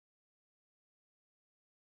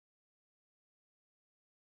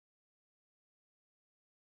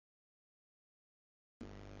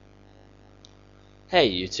Hey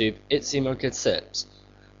YouTube, it's Emo Kid Sips.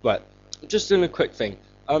 Right, just doing a quick thing.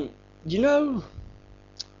 You know,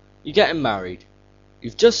 you're getting married.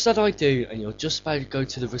 You've just said I do, and you're just about to go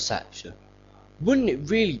to the reception. Wouldn't it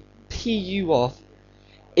really pee you off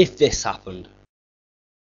if this happened?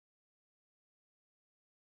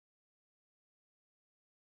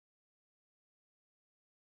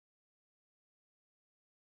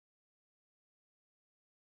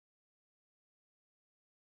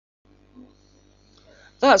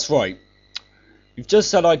 That's right. You've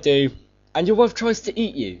just said I do, and your wife tries to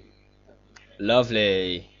eat you.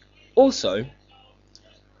 Lovely. Also,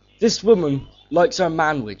 this woman likes her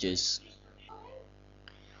manwidges.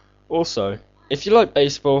 Also, if you like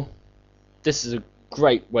baseball, this is a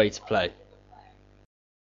great way to play.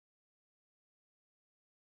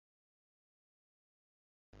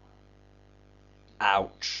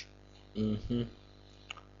 Ouch.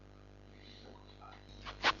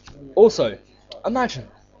 Also, imagine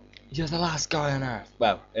you're the last guy on Earth,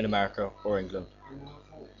 well, in America or England,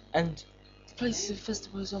 and the place is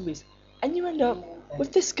infested by zombies, and you end up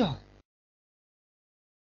with this guy.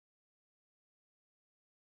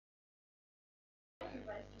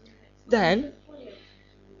 Then,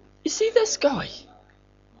 you see this guy.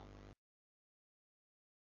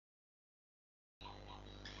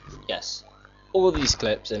 Yes, all these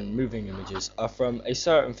clips and moving images are from a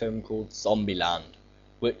certain film called Zombieland,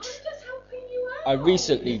 which I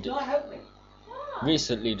recently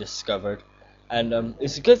discovered, and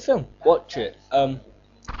it's a good film. Watch it.